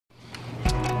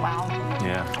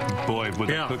boy, with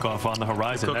a cook-off on the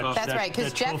horizon. That's right,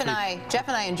 because Jeff and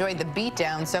I enjoyed the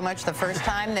beatdown so much the first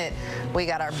time that we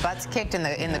got our butts kicked in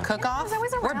the cook-off.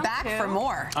 We're back for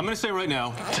more. I'm going to say right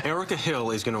now, Erica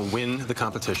Hill is going to win the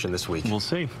competition this week. We'll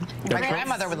see. My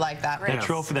grandmother would like that.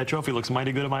 That trophy looks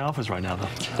mighty good in my office right now, though.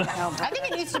 I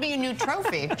think it needs to be a new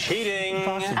trophy. Cheating.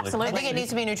 Absolutely. I think it needs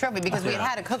to be a new trophy because we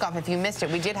had a cook-off. If you missed it,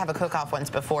 we did have a cook-off once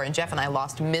before, and Jeff and I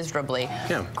lost miserably.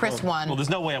 Yeah. Chris won. Well, there's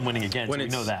no way I'm winning again, so we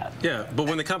know that. Yeah, but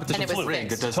when the competition is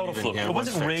rigged, it doesn't total fluke. It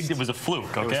wasn't rigged, it was a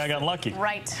fluke, okay? I got lucky.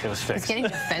 Right. It was fixed. It's getting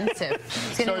defensive.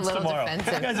 It's getting a little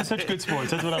defensive. You guys are such good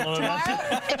sports. That's what I love about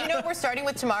you. And you know what we're starting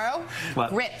with tomorrow?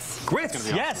 What? Grits.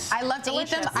 Grits, yes. I love to eat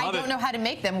them. I don't know how to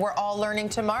make them. We're all learning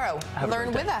tomorrow.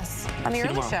 Learn with us on the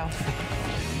early show.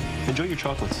 Enjoy your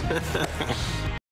chocolates.